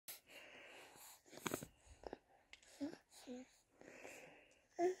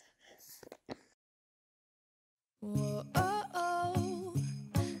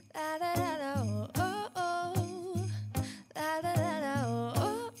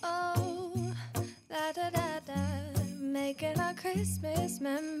Christmas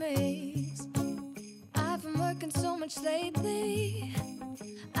memories. I've been working so much lately,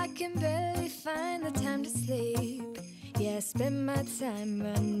 I can barely find the time to sleep. Yeah, I spend my time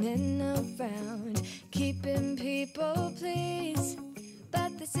running around, keeping people pleased.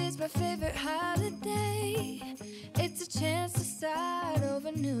 But this is my favorite holiday. It's a chance to start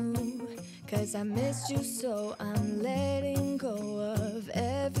over new. Cause I missed you, so I'm letting go of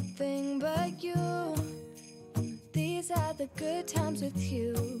everything but you. These are the good times with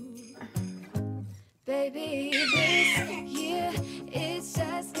you. Baby, this year it's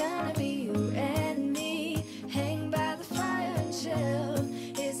just gonna be you and me. Hang by the fire and chill.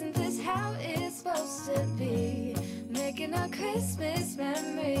 Isn't this how it's supposed to be? Making our Christmas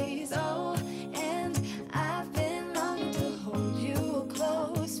memories. Oh, and I've been longing to hold you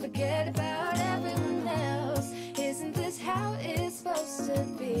close. Forget about everyone else. Isn't this how it's supposed to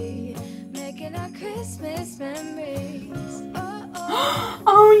be? Making our Christmas memories. Oh, oh.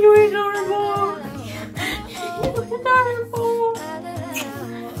 Oh, you're adorable. You're adorable.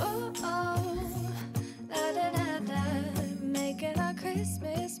 Making our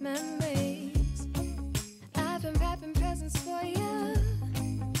Christmas memories. I've been wrapping presents for you.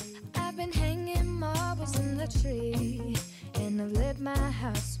 I've been hanging marbles in the tree. And I've lit my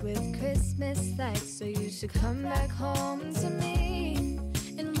house with Christmas lights. So you should come back home to me.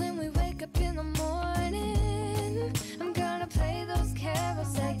 And when we wake up in the morning, I'm gonna play those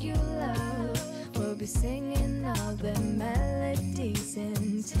carols that you love. We'll be singing all the melodies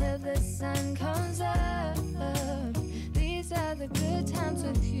until the sun comes up. These are the good times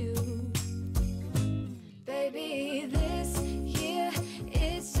with you. Baby, this year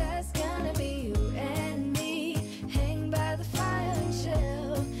it's just gonna be you and me. Hang by the fire and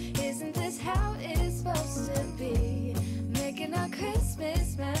chill. Isn't this how it's supposed to be? Making our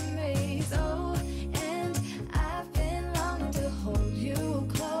Christmas memories. Oh, and I've been longing to hold you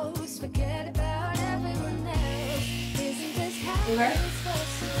close. Forget about everyone else. Isn't this how it's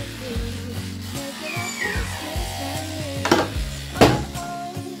supposed to be? Making our Christmas memories. Oh,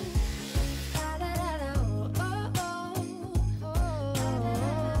 oh. Da, da, da, da, oh, oh, oh,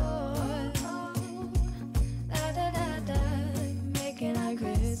 oh. Da, da, da, da. Making our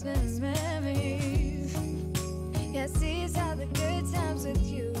Christmas memories. Yes, these are the good times with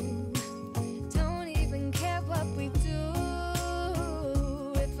you. Don't even care what we do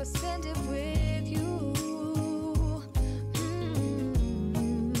if I spend it with you.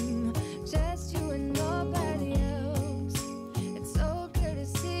 Just you and nobody else. It's so good to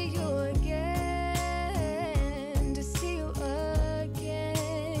see you again. To see you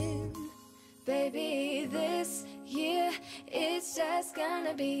again. Baby, this year it's just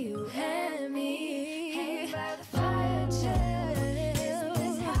gonna be you and me. Hang by the fire, chill. Isn't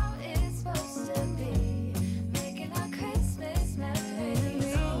this how it's supposed to be? Making our Christmas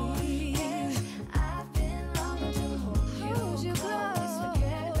memories. And I've been longing to hold you close.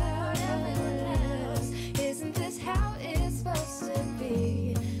 Forget about everyone else. Isn't this how it's supposed to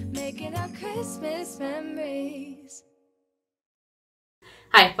be? Making our Christmas memories.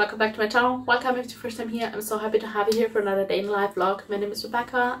 Hi, welcome back to my channel. Welcome if it's your first time here. I'm so happy to have you here for another day in life vlog. My name is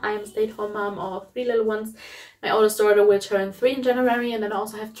Rebecca. I am a stay-at-home mom of 3 little ones. My oldest daughter will turn 3 in January, and then I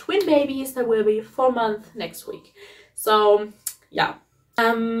also have twin babies that will be 4 months next week. So yeah,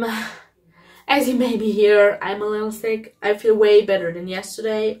 as you maybe hear, I'm a little sick. I feel way better than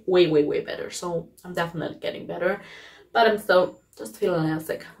yesterday, way better. So I'm definitely getting better, but I'm still just feeling a little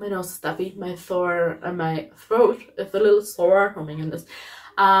sick. My nose is stuffy, my throat is a little sore. Oh my goodness.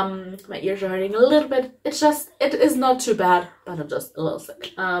 My ears are hurting a little bit. It is not too bad, but I'm just a little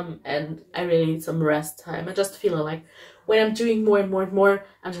sick. And I really need some rest time. I just feel like when I'm doing more and more,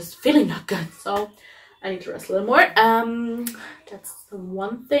 I'm just feeling not good. So I need to rest a little more. That's the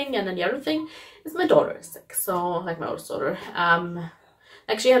one thing. And then the other thing is my daughter is sick. So like my oldest daughter,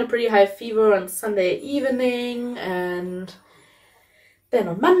 actually had a pretty high fever on Sunday evening, and then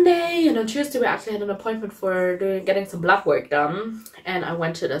on Monday and on Tuesday we actually had an appointment for getting some blood work done, and I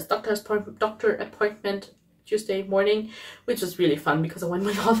went to this doctor appointment Tuesday morning, which was really fun because I went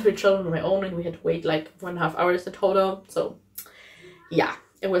with all 3 children on my own and we had to wait like 1.5 hours in total. So yeah,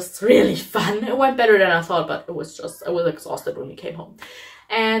 it was really fun. It went better than I thought, but I was exhausted when we came home.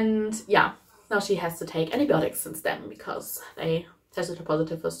 And yeah, now she has to take antibiotics since then because they tested her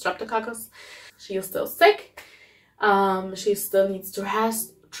positive for streptococcus. She is still sick. She still needs to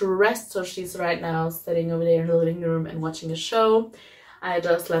rest, so she's right now sitting over there in the living room and watching a show. I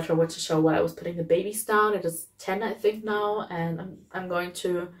just let her watch a show while I was putting the babies down. It is 10, I think, now, and I'm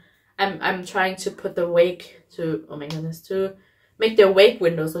trying to put the wake to, oh my goodness, to make their wake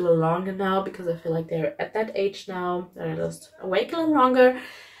windows a little longer now, because I feel like they're at that age now. They're just awake a little longer.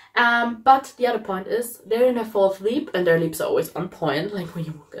 But the other point is they're in a full sleep, and their sleeps are always on point. Like when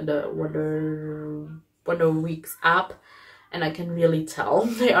you look at the wonder weeks up, and I can really tell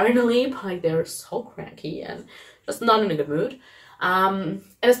they are in a sleep. Like they're so cranky and just not in a good mood. And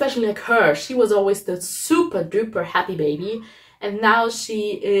especially like her, she was always the super duper happy baby, and now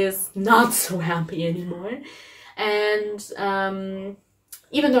she is not so happy anymore. And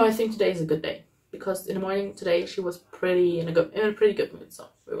even though I think today is a good day, because in the morning today she was in a pretty good mood, so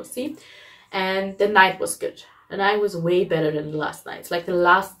we will see. And the night was good. The night was way better than the last nights. Like the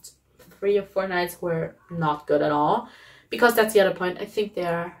last 3 or 4 nights were not good at all, because that's the other point. I think they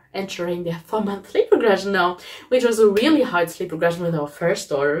are entering their 4-month sleep regression now, which was a really hard sleep regression with our first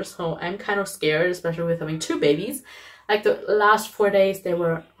daughter. So I'm kind of scared, especially with having 2 babies. Like the last 4 days, they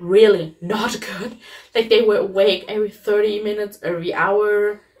were really not good. Like they were awake every 30 minutes, every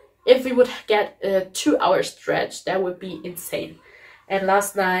hour. If we would get a 2-hour stretch, that would be insane. And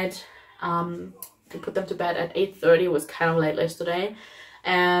last night, we put them to bed at 8:30. It was kind of late yesterday.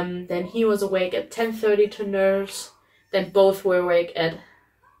 And then he was awake at 10:30 to nurse. Then both were awake at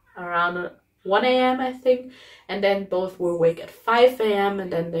around 1 a.m. I think. And then both were awake at 5 a.m.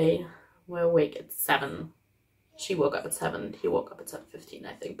 And then they were awake at 7. She woke up at 7. He woke up at 7:15,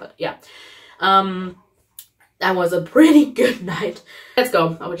 I think. But yeah. That was a pretty good night. Let's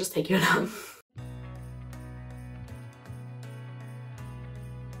go. I will just take you now.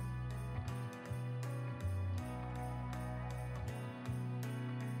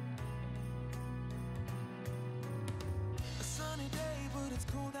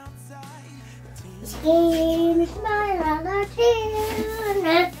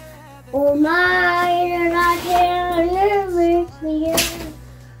 Oh my,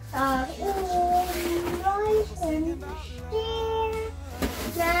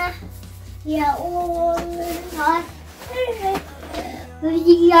 yeah, oh,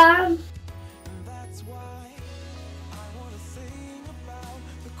 yeah. That's why I want to sing about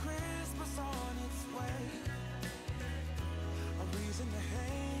the Christmas on its way. A reason to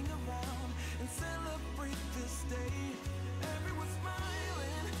hang around and celebrate this day. Everyone's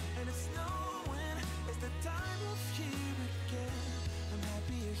smiling and it's snowing. It's the time of year again. I'm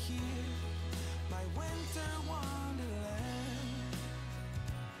happy you're here, my winter wonderland.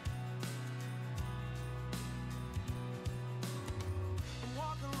 I'm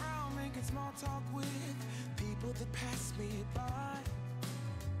walking around making small talk with people that pass me by.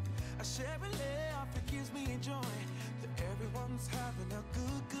 I share a laugh, it gives me joy that everyone's having a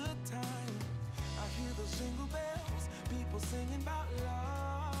good time. I hear those jingle bells, people singing about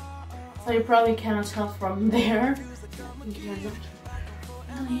love. So you probably cannot tell from there. You're not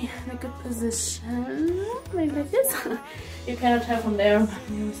really in a good position. Maybe like this. You cannot tell from there, but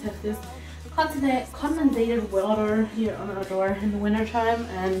we always have this condensated water here on our door in the winter time,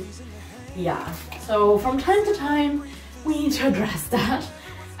 and yeah, so from time to time we need to address that.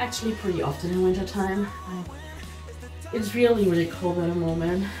 Actually pretty often in winter time. It's really cold at the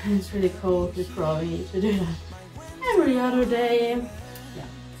moment, and it's really cold. We probably need to do that every other day. Yeah.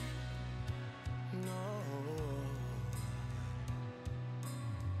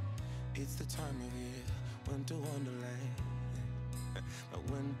 It's the time of year, winter wonderland. My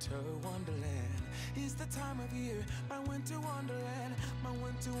winter wonderland. It's the time of year, my winter wonderland. My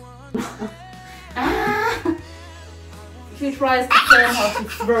winter wonderland. She tries to tell how to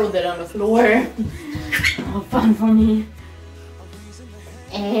throw that on the floor. Oh, fun for me.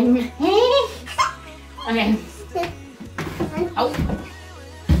 Okay. Oh.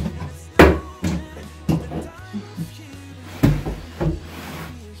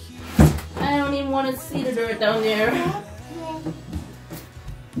 I don't even want to see the dirt down there.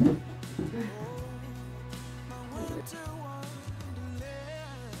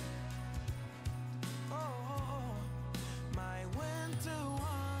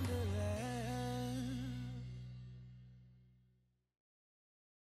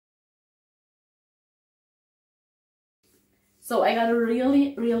 So I got a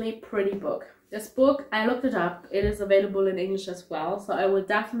really pretty book. This book, I looked it up. It is available in English as well. So I will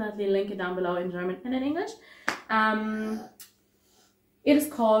definitely link it down below in German and in English. It is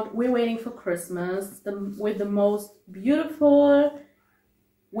called We're Waiting for Christmas, with the most beautiful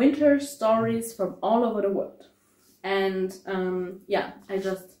winter stories from all over the world. And yeah, I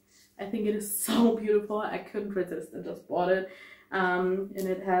think it is so beautiful. I couldn't resist. I just bought it. And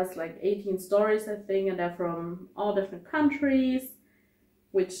it has like 18 stories, I think, and they're from all different countries,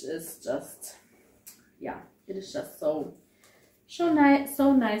 which is just, yeah, it is just so nice.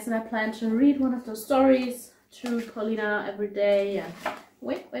 And I plan to read one of those stories to Paulina every day. And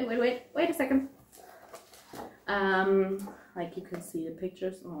wait a second. Like you can see the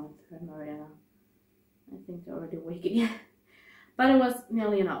pictures. Oh, Mariana. I think they're already awake again. But it was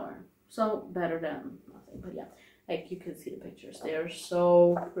nearly an hour, so better than nothing. But yeah, like you can see the pictures. They are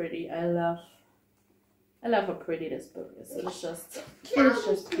so pretty. I love how pretty this book is. It's just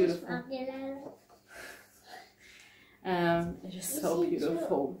beautiful. It is so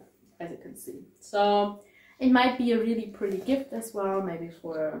beautiful, as you can see. So it might be a really pretty gift as well, maybe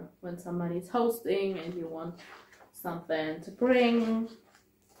for when somebody's hosting and you want something to bring.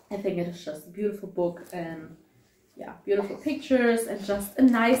 I think it is just a beautiful book, and yeah, beautiful pictures, and just a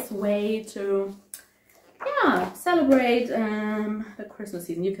nice way to celebrate the Christmas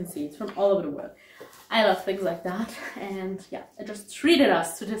season. You can see it's from all over the world. I love things like that, and yeah, it just treated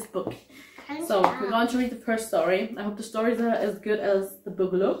us to this book. So we're going to read the first story. I hope the stories are as good as the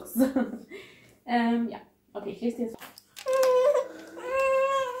book looks. Yeah. Okay, here's this.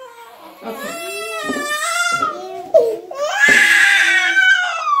 Okay.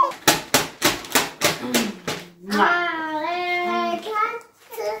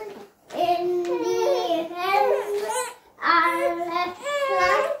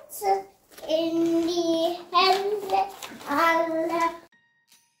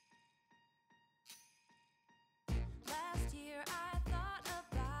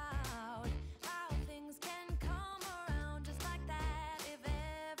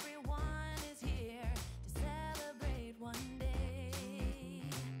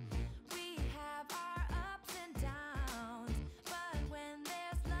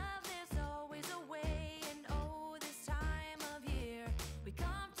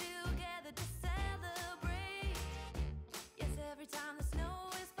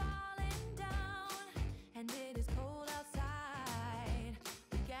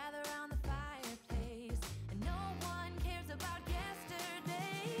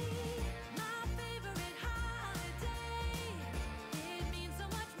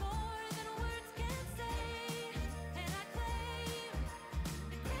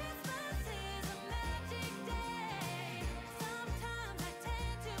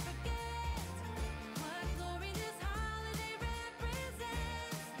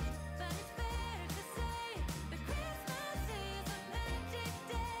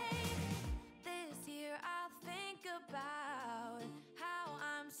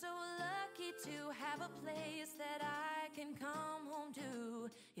 To have a place that I can come home to.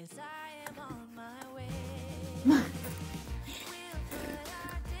 Yes, I am on my way. We'll put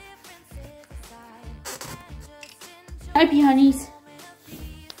our differences aside and just enjoy Happy honeys. the moment of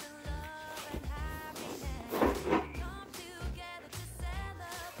peace and love and happiness. Come together to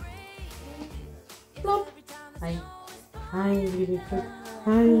celebrate. Yes, Plop. every time the Hi. snow is Hi, beautiful.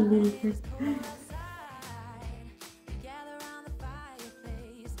 Hi, beautiful.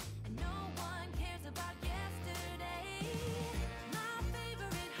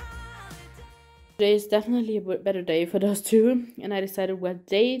 Today is definitely a better day for those two, and I decided why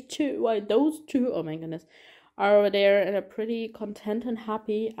those two, oh my goodness, are over there and are pretty content and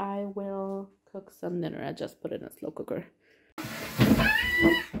happy. I will cook some dinner. I just put it in a slow cooker.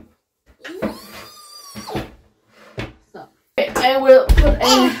 So I will put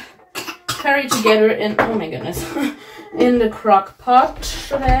a curry together in, oh my goodness, in the crock pot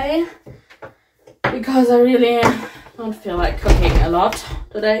today, because I really don't feel like cooking a lot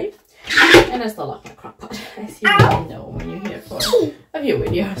today. And I still love my crock pot, as you may know when you're here for a few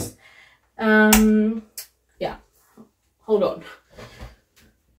videos. Yeah, hold on.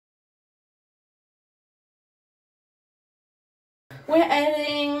 We're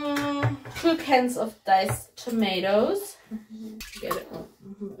adding 2 cans of diced tomatoes. Get it,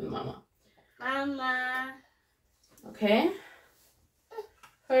 Mama. Mama. Okay.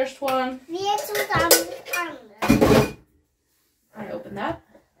 First one. I open that.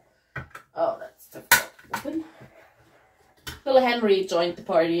 Oh, that's difficult to open. Little Henry joined the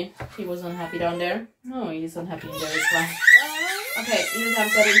party. He was unhappy down there. Oh, he's unhappy in there as well. Okay, you just have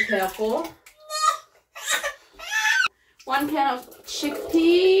to be careful. 1 can of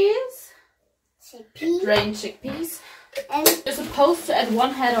chickpeas. Drained chickpeas. And You're supposed to add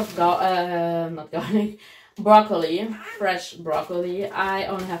 1 head of not garlic, broccoli, fresh broccoli. I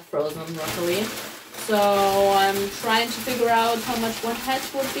only have frozen broccoli, so I'm trying to figure out how much 1 head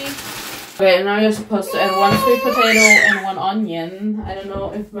would be. Okay, now you're supposed to add 1 sweet potato and 1 onion. I don't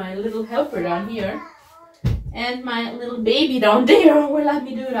know if my little helper down here and my little baby down there will let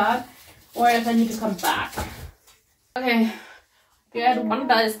me do that, or if I need to come back. Okay, you add 1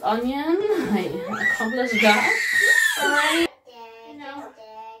 diced onion. I accomplished that.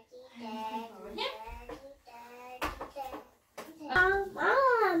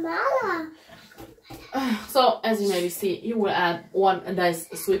 So, as you maybe see, you will add one nice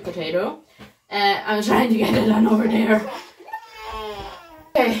sweet potato. I'm trying to get it done over there.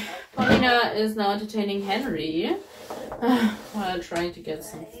 Okay, Paulina is now entertaining Henry while trying to get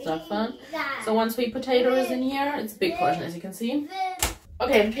some stuff on. So one sweet potato is in here. It's a big portion, as you can see.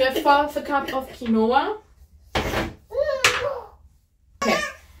 Okay, you have 1/4 cup of quinoa. Okay,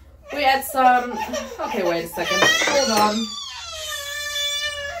 we add some... Okay, wait a second. Hold on.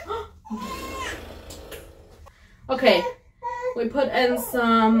 Okay, we put in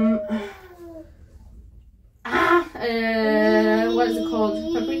some... what is it called?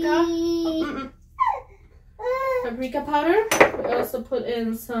 Paprika? Paprika powder. We also put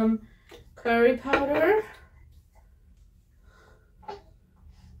in some curry powder.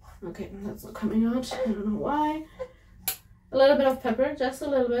 Okay, that's not coming out. I don't know why. A little bit of pepper, just a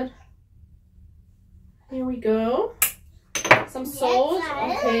little bit. Here we go. Some salt.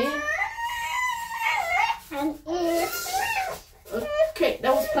 Okay. Okay,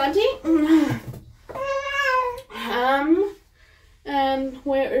 that was plenty. And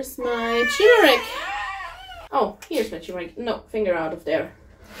where is my turmeric? Oh, here's my turmeric. No, finger out of there.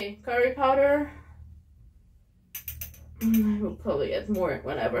 Okay, curry powder. I will probably add more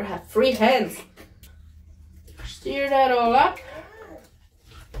whenever I have free hands. Stir that all up.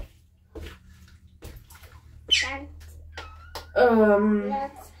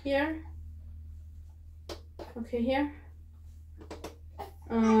 Here. Okay, here.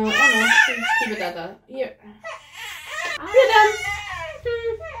 Oh no, let's keep it at that. Here. We're done.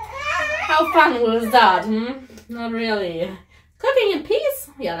 How fun was that? Not really. Cooking in peace?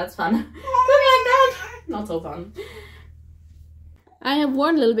 Yeah, that's fun. Cooking like that? Not so fun. I have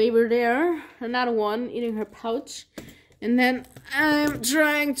one little baby there, another one eating her pouch, and then I'm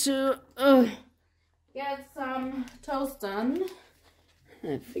trying to get some toast done.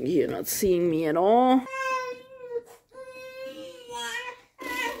 I think you're not seeing me at all.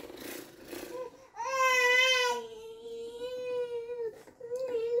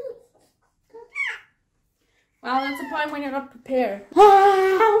 Well, that's the point when you're not prepared.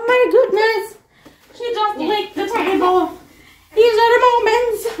 Oh my goodness! She just licked the table. These are the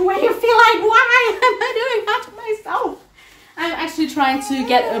moments where you feel like, why am I doing that to myself? I'm actually trying to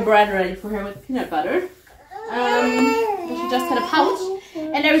get a bread ready for her with peanut butter. She just had a pouch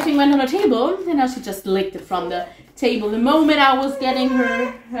and everything went on the table, and now she just licked it from the table the moment I was getting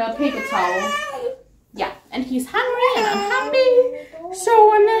her paper towel. Yeah, and he's hungry and I'm happy, so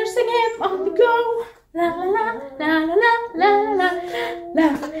I'm nursing him on the go. La la la la la la la la.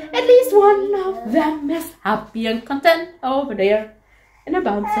 At least one of them is happy and content over there in a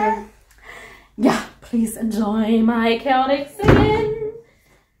bouncer. Yeah, please enjoy my chaotic singing.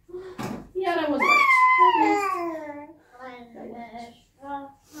 Yeah, that was right.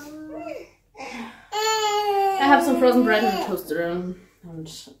 I have some frozen bread in the toaster and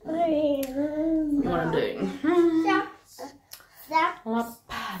what I'm doing.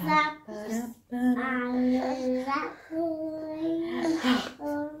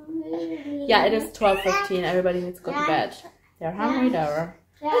 Yeah, it is 12:15. Everybody needs to go to bed. They're hungry, or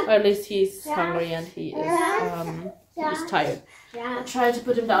at least he's hungry and he is he's tired. I'll try to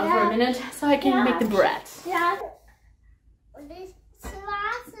put him down for a minute so I can make the bread.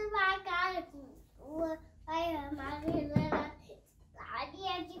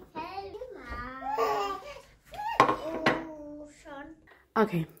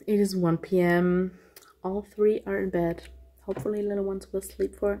 Okay, it is 1 p.m. All three are in bed. Hopefully little ones will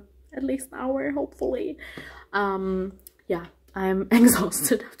sleep for at least an hour, hopefully. Yeah, I'm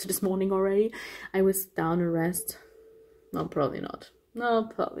exhausted after this morning already. I will sit down and rest. No, probably not. No,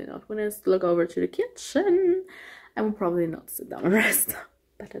 probably not. When I look over to the kitchen, I will probably not sit down and rest.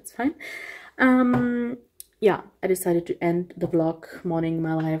 But that's fine. Yeah, I decided to end the vlog, morning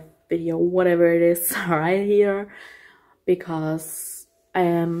my life video, whatever it is, right here. Because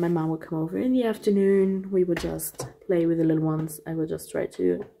my mom would come over in the afternoon. We would just play with the little ones. I would just try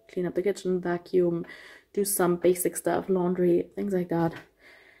to clean up the kitchen, vacuum, do some basic stuff, laundry, things like that.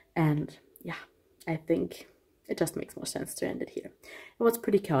 And yeah, I think it just makes more sense to end it here. It was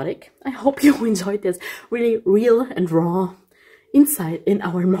pretty chaotic. I hope you enjoyed this really real and raw insight in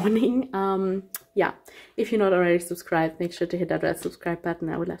our morning. Yeah, if you're not already subscribed, make sure to hit that red subscribe button.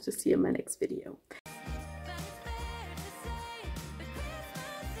 I would love to see you in my next video.